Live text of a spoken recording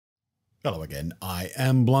Hello again, I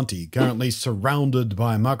am Blunty, currently surrounded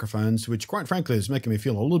by microphones, which quite frankly is making me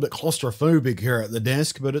feel a little bit claustrophobic here at the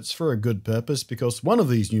desk, but it's for a good purpose because one of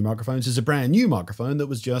these new microphones is a brand new microphone that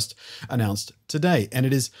was just announced today, and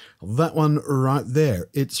it is that one right there.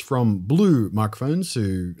 It's from Blue Microphones,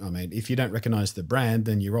 who, I mean, if you don't recognize the brand,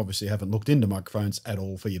 then you obviously haven't looked into microphones at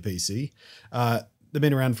all for your PC. They've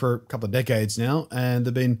been around for a couple of decades now, and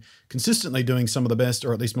they've been consistently doing some of the best,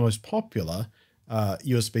 or at least most popular,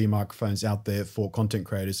 USB microphones out there for content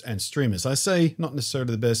creators and streamers. I say not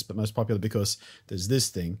necessarily the best, but most popular because there's this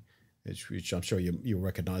thing, which I'm sure you'll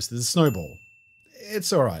recognize. There's a Snowball.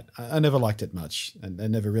 It's all right. I never liked it much, and I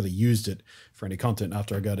never really used it for any content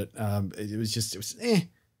after I got it. It was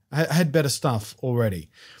I had better stuff already.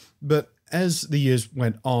 But as the years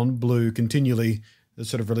went on, Blue continually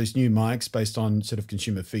sort of released new mics based on sort of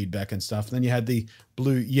consumer feedback and stuff. And then you had the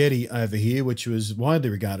Blue Yeti over here, which was widely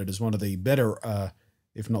regarded as one of the better,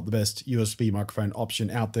 if not the best, USB microphone option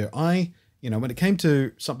out there. When it came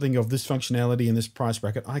to something of this functionality in this price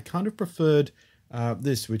bracket, I kind of preferred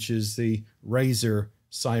this, which is the Razer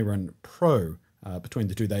Siren Pro. Between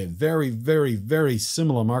the two, they are very, very, very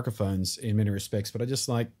similar microphones in many respects, but I just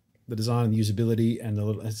like the design and the usability, and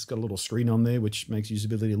it's got a little screen on there, which makes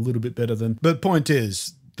usability a little bit better than. But point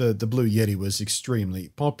is, the Blue Yeti was extremely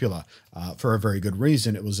popular for a very good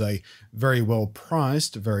reason. It was a very well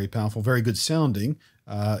priced, very powerful, very good sounding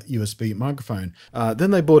USB microphone.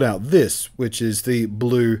 Then they brought out this, which is the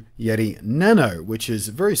Blue Yeti Nano, which is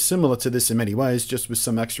very similar to this in many ways, just with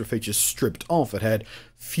some extra features stripped off. It had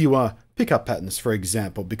fewer pickup patterns, for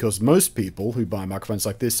example, because most people who buy microphones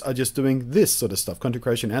like this are just doing this sort of stuff, content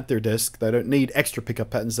creation at their desk. They don't need extra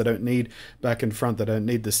pickup patterns. They don't need back and front. They don't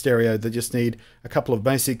need the stereo. They just need a couple of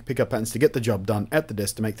basic pickup patterns to get the job done at the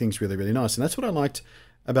desk to make things really, really nice. And that's what I liked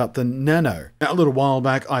about the Nano. Now, a little while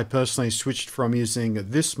back, I personally switched from using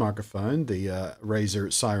this microphone, the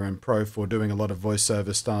Razer Siren Pro, for doing a lot of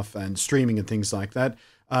voiceover stuff and streaming and things like that,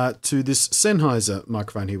 to this Sennheiser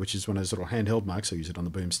microphone here, which is one of those little handheld mics. I use it on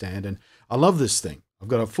the boom stand, and I love this thing. I've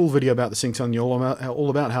got a full video about this thing telling you all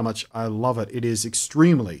about how much I love it. It is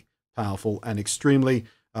extremely powerful and extremely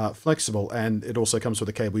flexible, and it also comes with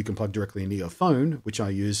a cable you can plug directly into your phone, which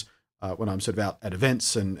I use when I'm sort of out at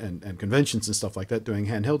events and conventions and stuff like that, doing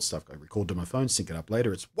handheld stuff. I record to my phone, sync it up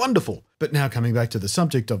later. It's wonderful. But now coming back to the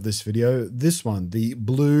subject of this video, this one, the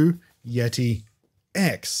Blue Yeti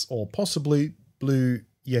X, or possibly Blue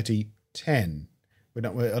Yeti 10. I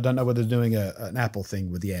don't know whether they're doing an Apple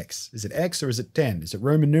thing with the X. Is it X or is it 10? Is it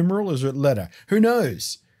Roman numeral or is it letter? Who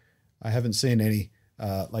knows? I haven't seen any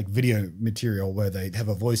like video material where they have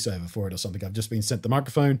a voiceover for it or something. I've just been sent the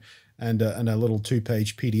microphone and a little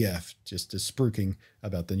 2-page PDF just spruiking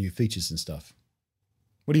about the new features and stuff.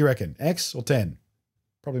 What do you reckon? X or 10?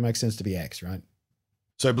 Probably makes sense to be X, right?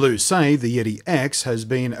 So Blue say the Yeti X has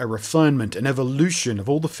been a refinement, an evolution of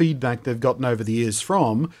all the feedback they've gotten over the years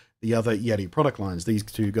from the other Yeti product lines, these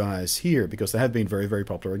two guys here, because they have been very, very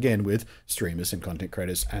popular, again, with streamers and content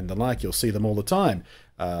creators and the like. You'll see them all the time.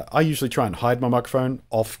 I usually try and hide my microphone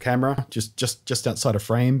off camera, just outside of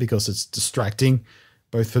frame, because it's distracting,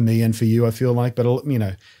 both for me and for you, I feel like. But,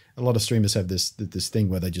 a lot of streamers have this thing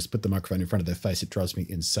where they just put the microphone in front of their face. It drives me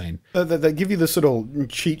insane. They give you this little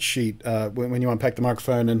cheat sheet when you unpack the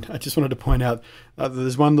microphone, and I just wanted to point out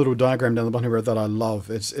there's one little diagram down the bottom here that I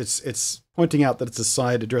love. It's pointing out that it's a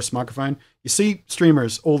side address microphone. You see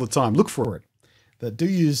streamers all the time. Look for it. That do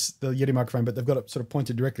use the Yeti microphone, but they've got it sort of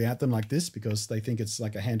pointed directly at them like this because they think it's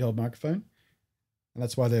like a handheld microphone, and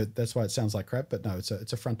that's why it sounds like crap. But no,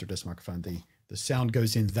 it's a front address microphone. The sound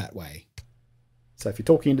goes in that way. So if you're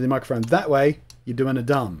talking into the microphone that way, you're doing a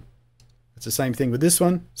dumb. It's the same thing with this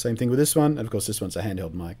one, same thing with this one, and of course this one's a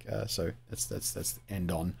handheld mic, so that's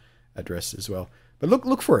end-on address as well. But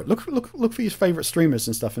look for it. Look for your favorite streamers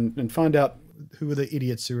and stuff, and find out who are the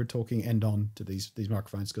idiots who are talking end-on to these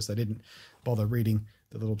microphones, because they didn't bother reading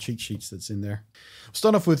the little cheat sheets that's in there. I'll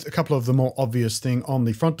start off with a couple of the more obvious thing on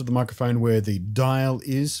the front of the microphone, where the dial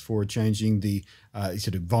is for changing the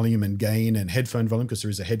sort of volume and gain and headphone volume, because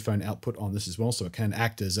there is a headphone output on this as well, so it can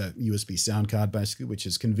act as a USB sound card basically, which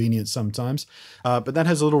is convenient sometimes. But that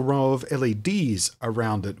has a little row of LEDs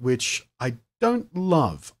around it, which I don't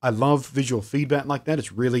love. I love visual feedback like that.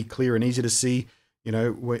 It's really clear and easy to see.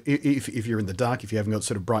 If you're in the dark, if you haven't got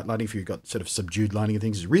sort of bright lighting, if you've got sort of subdued lighting and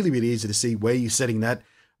things, it's really, really easy to see where you're setting that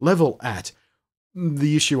level at.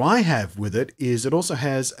 The issue I have with it is it also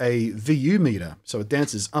has a VU meter, so it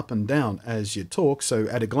dances up and down as you talk. So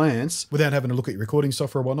at a glance, without having to look at your recording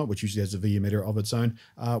software or whatnot, which usually has a VU meter of its own,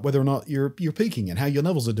 whether or not you're peaking and how your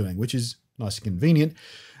levels are doing, which is nice and convenient.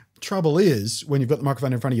 trouble is when you've got the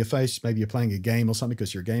microphone in front of your face, maybe you're playing a game or something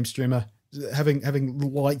because you're a game streamer, having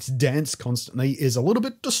lights dance constantly is a little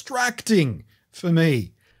bit distracting for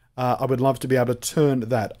me. I would love to be able to turn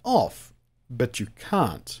that off, but you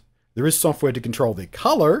can't. There is software to control the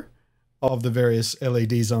color of the various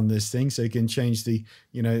LEDs on this thing, so you can change the,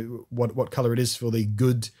 you know, what color it is for the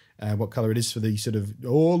good, what color it is for the sort of,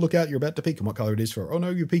 oh, look out, you're about to peak, and what color it is for, oh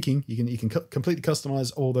no, you're peaking. You can completely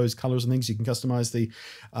customize all those colors and things. You can customize the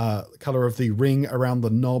color of the ring around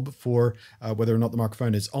the knob for whether or not the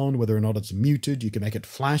microphone is on, whether or not it's muted. You can make it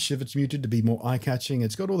flash if it's muted to be more eye-catching.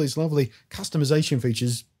 It's got all these lovely customization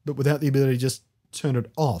features, but without the ability to just turn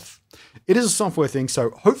it off. It is a software thing,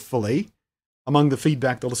 so hopefully among the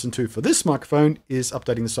feedback to listen to for this microphone is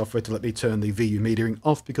updating the software to let me turn the VU metering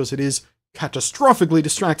off, because it is catastrophically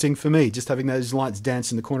distracting for me, just having those lights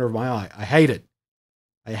dance in the corner of my eye. I hate it.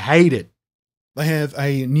 I hate it. They have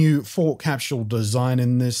a new 4-capsule design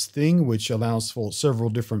in this thing, which allows for several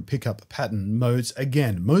different pickup pattern modes.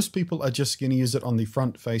 Again, most people are just going to use it on the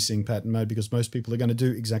front-facing pattern mode because most people are going to do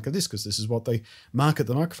exactly this, because this is what they market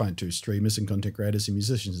the microphone to, streamers and content creators and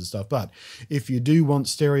musicians and stuff. But if you do want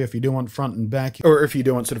stereo, if you do want front and back, or if you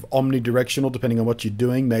do want sort of omnidirectional, depending on what you're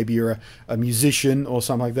doing, maybe you're a musician or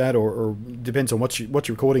something like that, or depends on what you're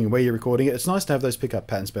recording and where you're recording it, it's nice to have those pickup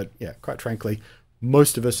patterns. But yeah, quite frankly,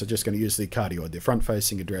 most of us are just going to use the cardioid, the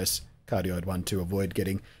front-facing address, cardioid one, to avoid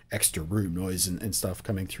getting extra room noise and stuff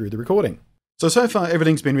coming through the recording. So far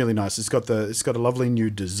everything's been really nice. It's got a lovely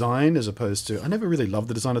new design, as opposed to, I never really loved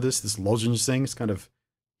the design of this lozenge thing. It's kind of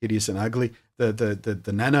hideous and ugly.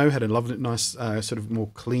 The Nano had a lovely, nice, sort of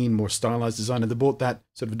more clean, more stylized design, and they brought that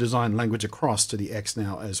sort of design language across to the X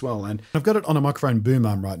now as well. And I've got it on a microphone boom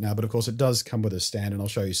arm right now, but of course it does come with a stand, and I'll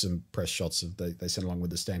show you some press shots of they sent along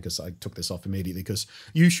with the stand, because I took this off immediately, because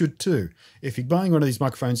you should too. If you're buying one of these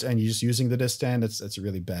microphones and you're just using the desk stand, it's a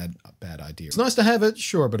really bad idea. It's nice to have it,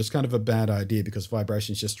 sure, but it's kind of a bad idea because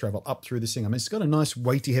vibrations just travel up through this thing. I mean, it's got a nice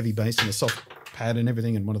weighty, heavy bass and a soft pad and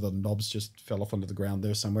everything, and one of the knobs just fell off onto the ground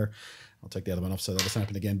there somewhere. I'll take the other one off so that doesn't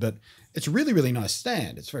happen again. But it's a really, really nice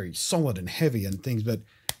stand. It's very solid and heavy and things. But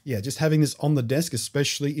yeah, just having this on the desk,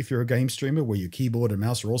 especially if you're a game streamer where your keyboard and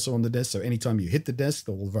mouse are also on the desk. So anytime you hit the desk,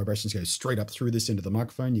 all the vibrations go straight up through this into the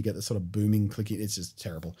microphone. You get this sort of booming, clicky. It's just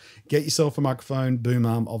terrible. Get yourself a microphone, boom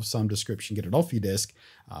arm of some description. Get it off your desk.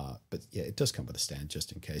 But yeah, it does come with a stand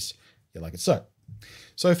just in case you like it.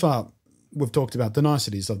 So far, we've talked about the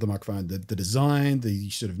niceties of the microphone, the design, the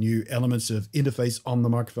sort of new elements of interface on the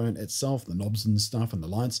microphone itself, the knobs and stuff and the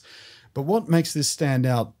lights. But what makes this stand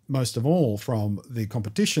out most of all from the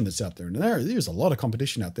competition that's out there, and there's a lot of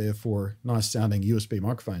competition out there for nice sounding USB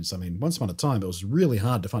microphones. I mean, once upon a time, it was really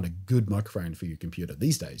hard to find a good microphone for your computer.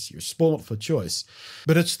 These days, you're spoiled for choice.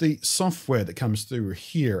 But it's the software that comes through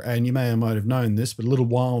here. And you may or might have known this, but a little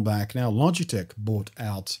while back now, Logitech bought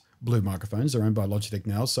out Blue microphones. They're owned by Logitech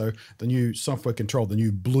now. So the new software control, the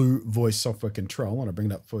new Blue voice software control, I want to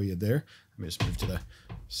bring it up for you there. Let me just move to the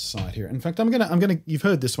side here. In fact, I'm gonna, you've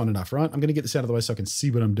heard this one enough, right? I'm gonna get this out of the way so I can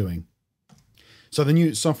see what I'm doing. So the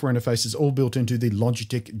new software interface is all built into the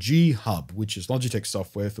Logitech G Hub, which is Logitech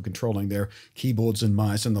software for controlling their keyboards and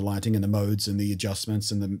mice and the lighting and the modes and the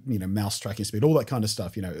adjustments and the mouse tracking speed, all that kind of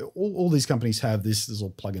stuff. All these companies have this little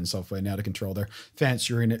plug-in software now to control their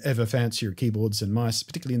fancier and ever fancier keyboards and mice,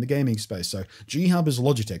 particularly in the gaming space. So G Hub is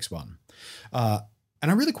Logitech's one. And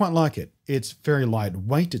I really quite like it. It's very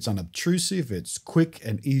lightweight, it's unobtrusive, it's quick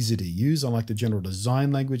and easy to use. I like the general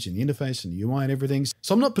design language and the interface and the UI and everything.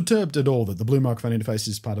 So I'm not perturbed at all that the Blue microphone interface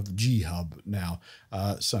is part of the G Hub now.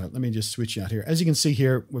 So let me just switch out here. As you can see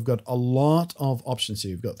here, we've got a lot of options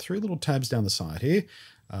here. We've got 3 little tabs down the side here.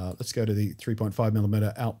 Let's go to the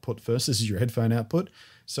 3.5mm output first. This is your headphone output.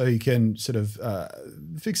 So you can sort of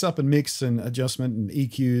fix up and mix and adjustment and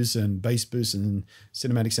EQs and bass boost and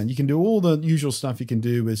cinematic sound. You can do all the usual stuff you can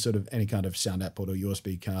do with sort of any kind of sound output or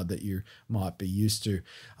USB card that you might be used to.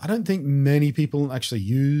 I don't think many people actually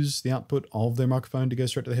use the output of their microphone to go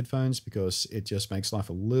straight to the headphones, because it just makes life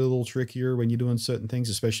a little trickier when you're doing certain things,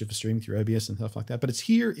 especially for streaming through OBS and stuff like that. But it's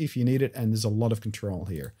here if you need it, and there's a lot of control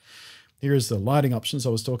here. Here's the lighting options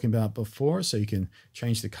I was talking about before. So you can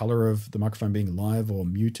change the color of the microphone being live or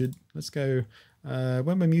muted. Let's go,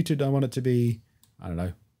 when we're muted, I want it to be, I don't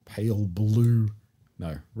know, pale blue.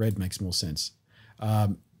 No, red makes more sense.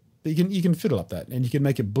 But you can fiddle up that, and you can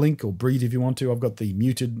make it blink or breathe if you want to. I've got the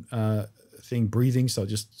muted thing breathing, so it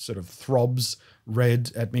just sort of throbs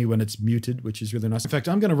red at me when it's muted, which is really nice. In fact,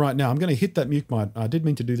 I'm going to right now, I'm going to hit that mute button. I did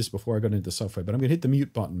mean to do this before I got into the software, but I'm going to hit the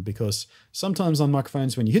mute button, because sometimes on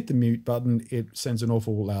microphones, when you hit the mute button, it sends an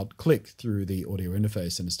awful loud click through the audio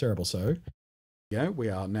interface, and it's terrible. So Yeah, we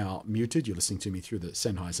are now muted. You're listening to me through the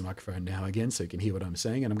Sennheiser microphone now again, so you can hear what I'm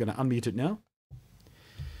saying, and I'm going to unmute it now.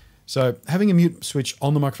 So having a mute switch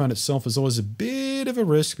on the microphone itself is always a bit of a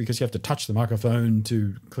risk because you have to touch the microphone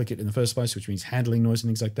to click it in the first place, which means handling noise and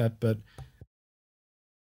things like that. But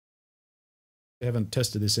I haven't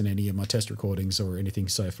tested this in any of my test recordings or anything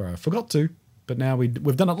so far. I forgot to, but now we've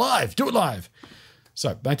done it live. Do it live.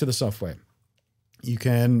 So back to the software. You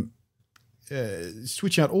can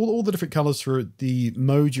switch out all the different colors for the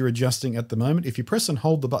mode you're adjusting at the moment. If you press and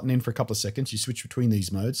hold the button in for a couple of seconds, you switch between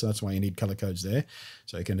these modes. So that's why you need color codes there.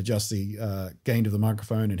 So you can adjust the gain of the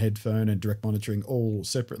microphone and headphone and direct monitoring all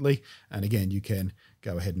separately. And again, you can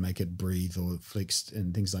go ahead and make it breathe or fixed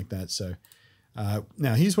and things like that. So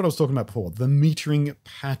now here's what I was talking about before, the metering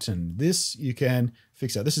pattern. This you can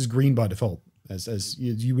fix out. This is green by default, as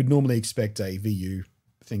you would normally expect a VU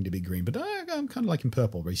thing to be green, but I'm kind of liking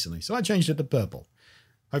purple recently, so I changed it to purple.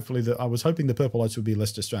 Hopefully, I was hoping the purple lights would be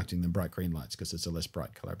less distracting than bright green lights because it's a less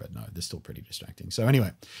bright color, but no, they're still pretty distracting. So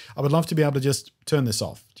anyway, I would love to be able to just turn this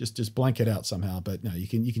off, just blank it out somehow. But no, you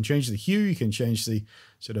can change the hue, you can change the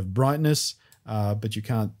sort of brightness, but you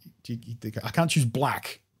can't. I can't choose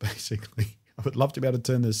black basically. I would love to be able to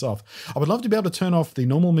turn this off. I would love to be able to turn off the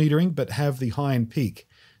normal metering, but have the high and peak.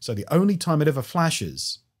 So the only time it ever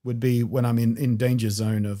flashes would be when I'm in danger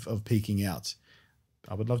zone of peaking out.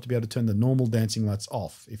 I would love to be able to turn the normal dancing lights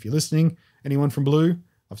off. If you're listening, anyone from Blue,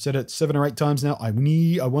 I've said it 7 or 8 times now. I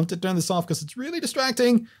want to turn this off because it's really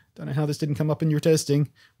distracting. Don't know how this didn't come up in your testing,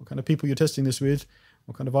 what kind of people you're testing this with,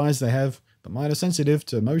 what kind of eyes they have, but mine are sensitive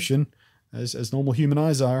to motion as normal human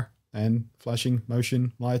eyes are, and flashing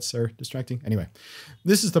motion lights are distracting. Anyway,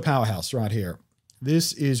 this is the powerhouse right here.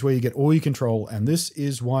 This is where you get all your control, and this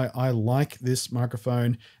is why I like this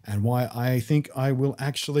microphone and why I think I will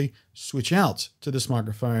actually switch out to this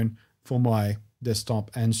microphone for my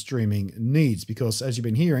desktop and streaming needs. Because as you've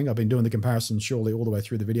been hearing, I've been doing the comparison surely all the way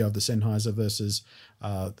through the video of the Sennheiser versus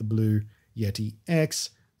the Blue Yeti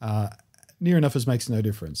X. Near enough as makes no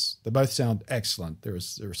difference. They both sound excellent. There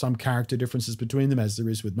are some character differences between them, as there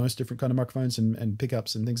is with most different kind of microphones and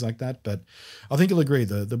pickups and things like that. But I think you'll agree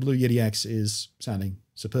the Blue Yeti X is sounding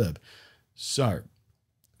superb. So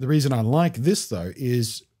the reason I like this though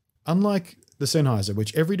is, unlike the Sennheiser,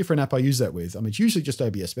 which every different app I use that with, I mean, it's usually just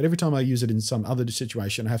OBS, but every time I use it in some other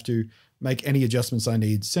situation, I have to make any adjustments I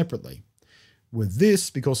need separately. With this,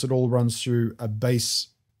 because it all runs through a base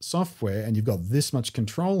software and you've got this much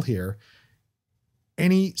control here,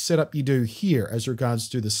 any setup you do here as regards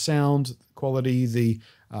to the sound quality, the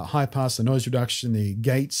high pass, the noise reduction, the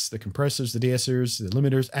gates, the compressors, the de-essers, the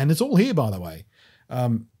limiters, and it's all here, by the way. I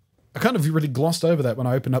kind of really glossed over that when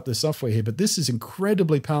I opened up the software here, but this is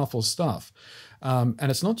incredibly powerful stuff. And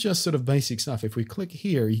it's not just sort of basic stuff. If we click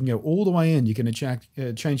here, you can go all the way in. You can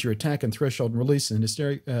change your attack and threshold and release and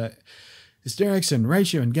hysterics and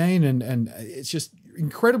ratio and gain, and it's just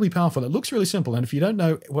incredibly powerful. It looks really simple, and if you don't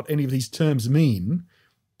know what any of these terms mean,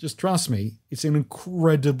 just trust me, it's an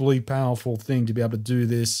incredibly powerful thing to be able to do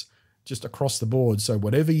this just across the board. So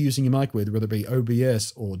whatever you're using your mic with, whether it be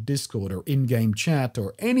OBS or Discord or in-game chat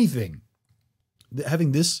or anything,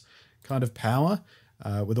 having this kind of power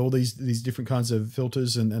with all these different kinds of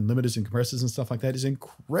filters and limiters and compressors and stuff like that is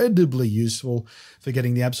incredibly useful for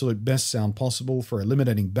getting the absolute best sound possible, for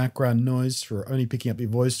eliminating background noise, for only picking up your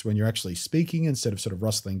voice when you're actually speaking instead of sort of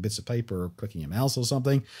rustling bits of paper or clicking your mouse or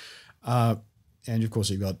something. And of course,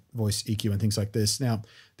 you've got voice EQ and things like this. Now,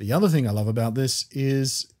 the other thing I love about this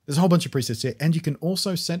is there's a whole bunch of presets here, and you can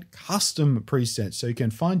also set custom presets. So you can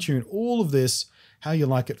fine tune all of this how you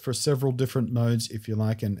like it for several different modes if you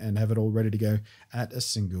like, and have it all ready to go at a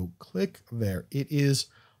single click there. It is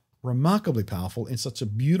remarkably powerful in such a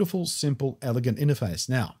beautiful, simple, elegant interface.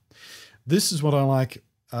 Now, this is what I like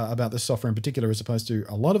about this software in particular, as opposed to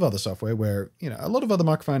a lot of other software where, you know, a lot of other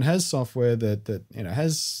microphone has software that you know,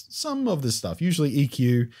 has some of this stuff, usually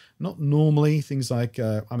EQ, not normally things like,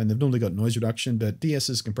 I mean, they've normally got noise reduction, but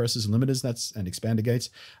DSs, compressors, and limiters, and expander gates,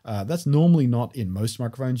 that's normally not in most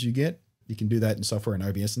microphones you get. You can do that in software and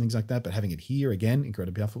OBS and things like that, but having it here, again,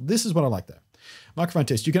 incredibly powerful. This is what I like though. Microphone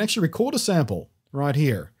test. You can actually record a sample right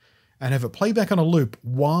here and have it play back on a loop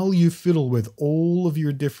while you fiddle with all of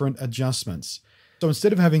your different adjustments. So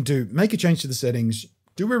instead of having to make a change to the settings,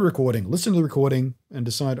 do a recording, listen to the recording and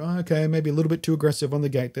decide, oh, okay, maybe a little bit too aggressive on the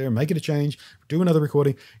gate there, make it a change, do another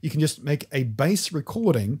recording. You can just make a base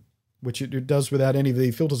recording, which it does without any of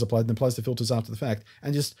the filters applied, and applies the filters after the fact,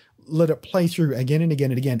 and just let it play through again and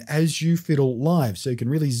again and again as you fiddle live. So you can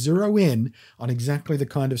really zero in on exactly the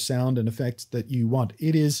kind of sound and effects that you want.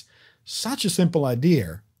 It is such a simple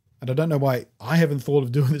idea. And I don't know why I haven't thought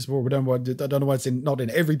of doing this before. I don't know why it's not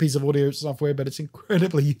in every piece of audio software, but it's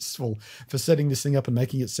incredibly useful for setting this thing up and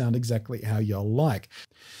making it sound exactly how you like.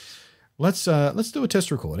 Let's do a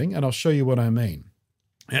test recording, and I'll show you what I mean.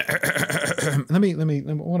 Let me.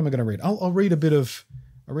 What am I going to read? I'll read a bit of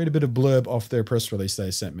blurb off their press release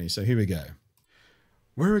they sent me. So here we go.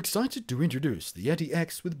 We're excited to introduce the Yeti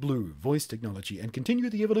X with Blue voice technology and continue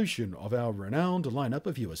the evolution of our renowned lineup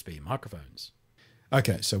of USB microphones.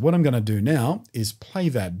 Okay, so what I'm going to do now is play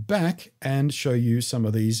that back and show you some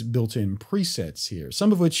of these built-in presets here,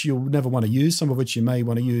 some of which you'll never want to use, some of which you may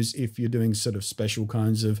want to use if you're doing sort of special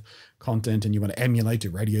kinds of content and you want to emulate a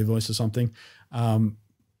radio voice or something.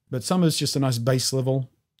 But some is just a nice base level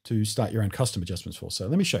to start your own custom adjustments for. So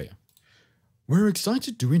let me show you. We're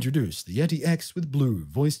excited to introduce the Yeti X with Blue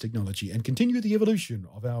voice technology and continue the evolution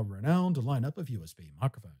of our renowned lineup of USB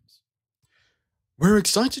microphones. We're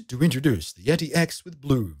excited to introduce the Yeti X with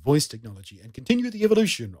Blue voice technology and continue the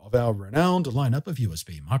evolution of our renowned lineup of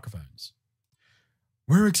USB microphones.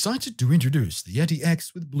 We're excited to introduce the Yeti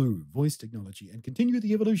X with Blue voice technology and continue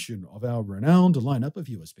the evolution of our renowned lineup of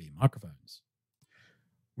USB microphones.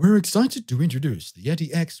 We're excited to introduce the Yeti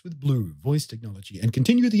X with Blue voice technology and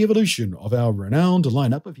continue the evolution of our renowned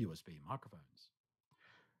lineup of USB microphones.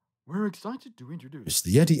 We're excited to introduce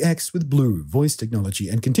the Yeti X with Blue voice technology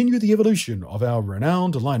and continue the evolution of our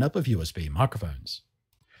renowned lineup of USB microphones.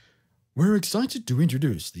 We're excited to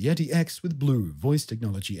introduce the Yeti X with Blue voice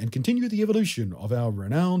technology and continue the evolution of our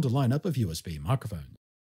renowned lineup of USB microphones.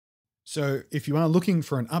 So if you are looking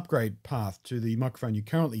for an upgrade path to the microphone you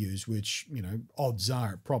currently use, which, you know, odds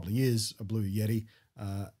are it probably is a Blue Yeti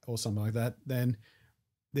or something like that, then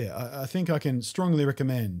yeah, I think I can strongly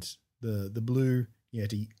recommend the Blue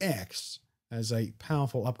Yeti X as a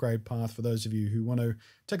powerful upgrade path for those of you who want to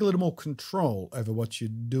take a little more control over what you're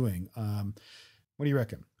doing. What do you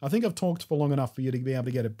reckon? I think I've talked for long enough for you to be able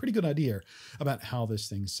to get a pretty good idea about how this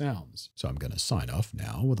thing sounds. So I'm going to sign off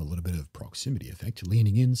now with a little bit of proximity effect,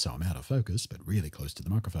 leaning in so I'm out of focus, but really close to the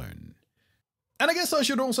microphone. And I guess I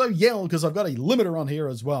should also yell because I've got a limiter on here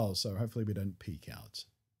as well, so hopefully we don't peak out.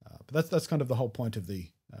 But that's kind of the whole point of the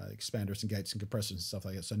expanders and gates and compressors and stuff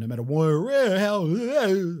like that. So no matter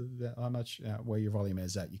how much, where your volume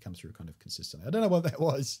is at, you come through kind of consistently. I don't know what that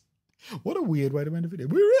was. What a weird way to end a video.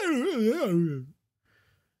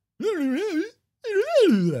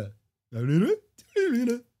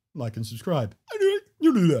 Like and subscribe.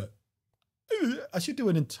 I should do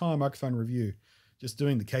an entire microphone review just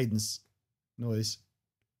doing the cadence noise.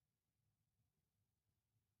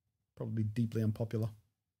 Probably deeply unpopular.